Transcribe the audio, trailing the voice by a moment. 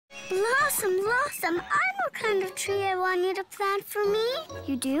Blossom, Blossom, I know what kind of tree I want you to plant for me.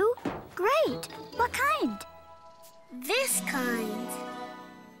 You do? Great. What kind? This kind.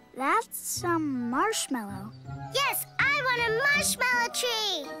 That's some marshmallow. Yes, I want a marshmallow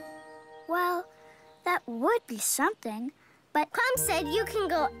tree. Well, that would be something, but Plum said you can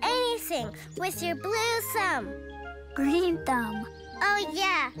go anything with your blue thumb. green thumb. Oh,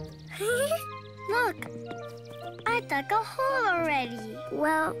 yeah. Look, I dug a hole already.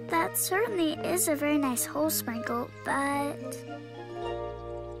 Well, that certainly is a very nice hole, Sprinkle, but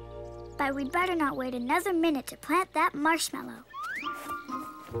we'd better not wait another minute to plant that marshmallow.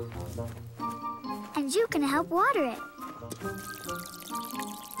 And you can help water it.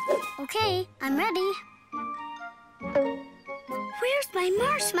 Okay, I'm ready. Where's my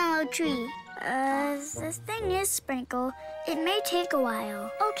marshmallow tree? The thing is, Sprinkle, it may take a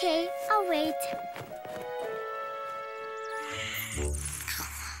while. Okay, I'll wait.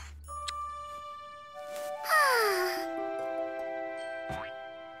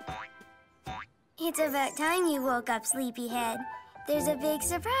 It's about time you woke up, sleepyhead. There's a big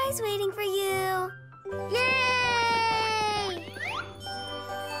surprise waiting for you. Yay!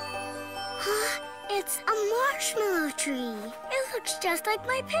 It's a marshmallow tree. It looks just like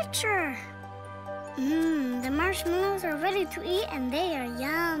my picture. The marshmallows are ready to eat and they are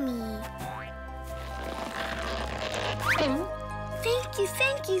yummy.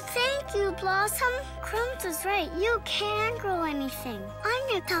 Thank you, Blossom. Crumbs is right. You can grow anything. I'm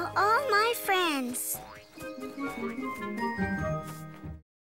gonna tell all my friends.